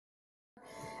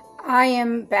I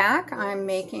am back. I'm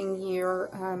making your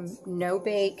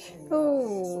no-bake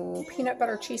peanut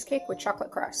butter cheesecake with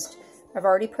chocolate crust. I've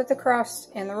already put the crust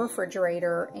in the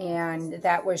refrigerator, and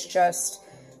that was just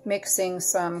mixing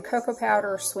some cocoa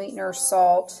powder, sweetener,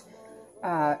 salt,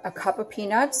 a cup of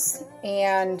peanuts,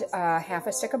 and half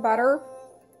a stick of butter.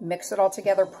 Mix it all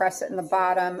together, press it in the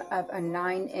bottom of a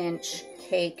 9-inch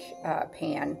cake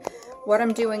pan. What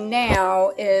I'm doing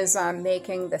now is I'm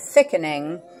making the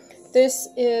thickening. This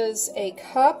is a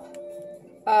cup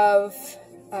of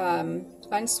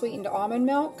unsweetened almond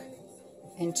milk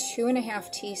and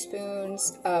 2½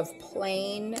 teaspoons of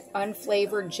plain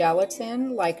unflavored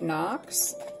gelatin like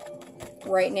Knox.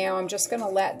 Right now I'm just going to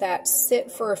let that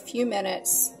sit for a few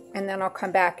minutes, and then I'll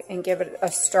come back and give it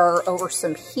a stir over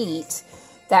some heat.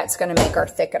 That's going to make our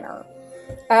thickener.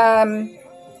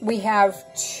 We have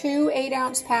 2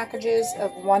 8-ounce packages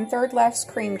of 1/3 less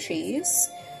cream cheese.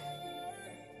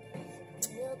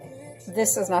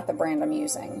 This is not the brand I'm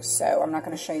using, so I'm not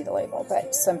going to show you the label,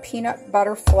 but some peanut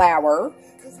butter flour,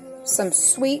 some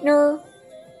sweetener,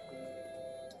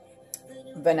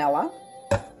 vanilla,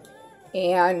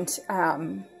 and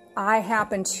I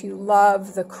happen to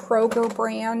love the Kroger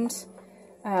brand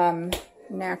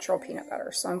natural peanut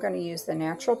butter, so I'm going to use the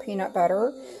natural peanut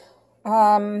butter.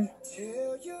 That's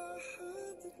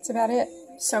about it.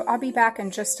 So I'll be back in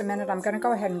just a minute. I'm going to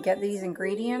go ahead and get these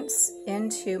ingredients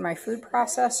into my food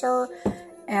processor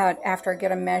and after I get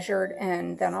them measured,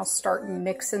 and then I'll start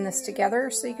mixing this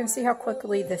together so you can see how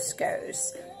quickly this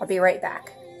goes. I'll be right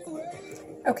back.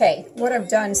 Okay, what I've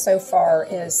done so far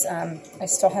is I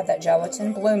still have that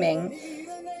gelatin blooming.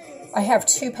 I have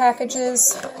 2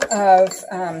 packages of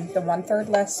the 1/3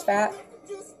 less fat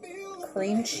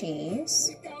cream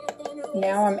cheese.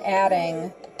 Now I'm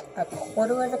adding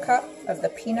 1/4 cup of the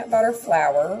peanut butter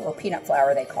flour, or peanut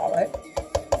flour they call it,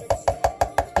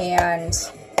 and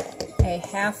a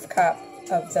 ½ cup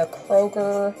of the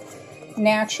Kroger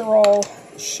natural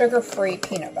sugar-free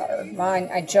peanut butter. Mine,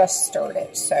 I just stirred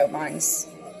it, so mine's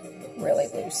really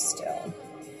loose still.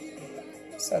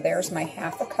 So there's my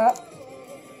 ½ cup.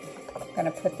 I'm going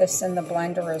to put this in the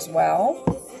blender as well.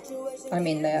 I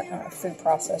mean the food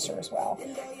processor as well.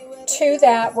 To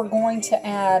that, we're going to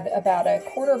add about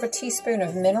 1/4 teaspoon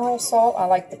of mineral salt. I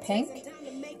like the pink.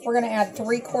 We're going to add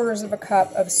 3/4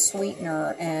 cup of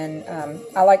sweetener, and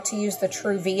I like to use the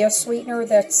Truvia sweetener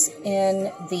that's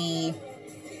in the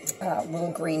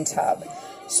little green tub.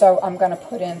 So I'm going to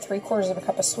put in 3/4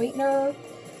 cup of sweetener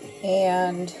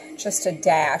and just a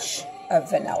dash of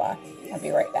vanilla. I'll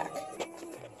be right back.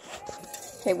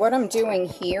 Okay, what I'm doing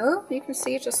here, you can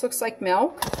see it just looks like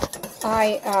milk.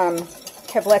 I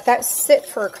have let that sit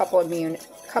for a couple of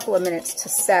minutes to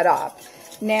set up.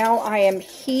 Now I am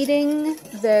heating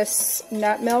this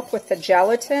nut milk with the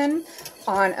gelatin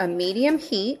on a medium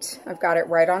heat. I've got it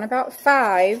right on about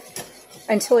 5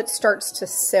 until it starts to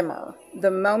simmer.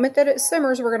 The moment that it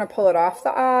simmers, we're going to pull it off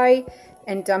the eye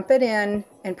and dump it in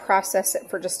and process it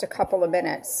for just a couple of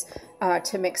minutes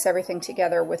to mix everything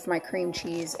together with my cream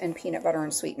cheese and peanut butter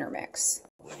and sweetener mix.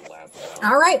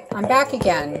 All right, I'm back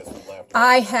again.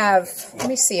 I have, let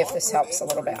me see if this helps a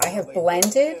little bit. I have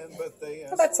blended,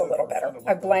 well, that's a little better.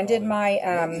 I blended my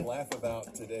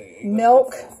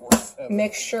milk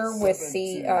mixture with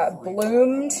the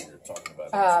bloomed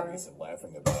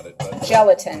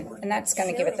gelatin, and that's going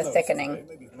to give it the thickening.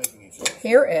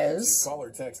 Here is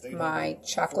my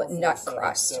chocolate nut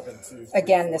crust.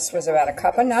 Again, this was about 1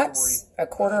 cup of nuts,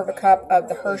 1/4 cup of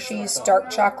the Hershey's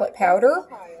dark chocolate powder,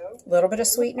 a little bit of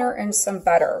sweetener, and some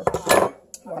butter.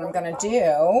 What I'm going to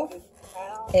do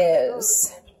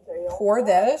is pour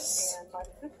this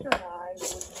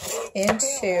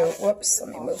into, whoops, let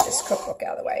me move this cookbook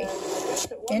out of the way,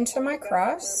 into my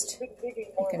crust.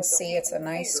 You can see it's a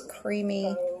nice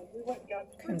creamy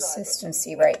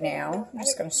consistency right now. I'm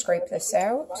just going to scrape this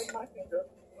out.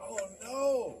 Oh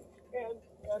no!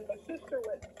 And my sister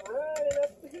went running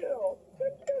up the hill.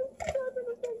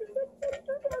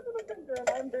 And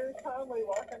I'm very calmly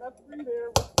walking up through there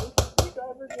with the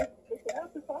driver just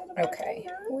okay,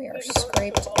 we are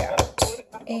scraped out.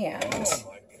 And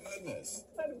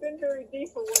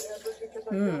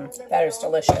that is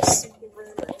delicious.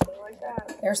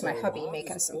 There's my hubby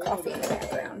making some coffee in the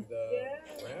background.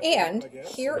 And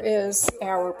here is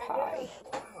our pie.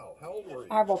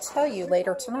 I will tell you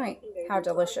later tonight how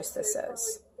delicious this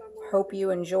is. Hope you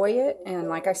enjoy it, and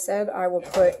like I said, I will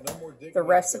put the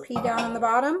recipe down on the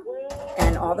bottom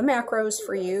and all the macros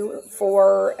for you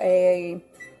for a,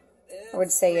 I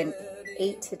would say an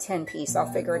 8 to 10 piece. I'll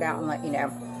figure it out and let you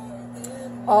know.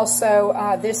 Also,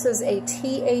 this is a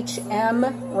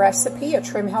THM recipe, a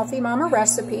Trim Healthy Mama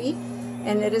recipe.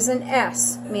 And it is an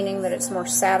S, meaning that it's more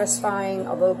satisfying,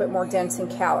 a little bit more dense in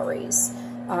calories,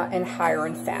 and higher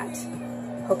in fat.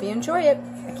 Hope you enjoy it.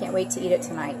 I can't wait to eat it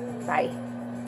tonight. Bye.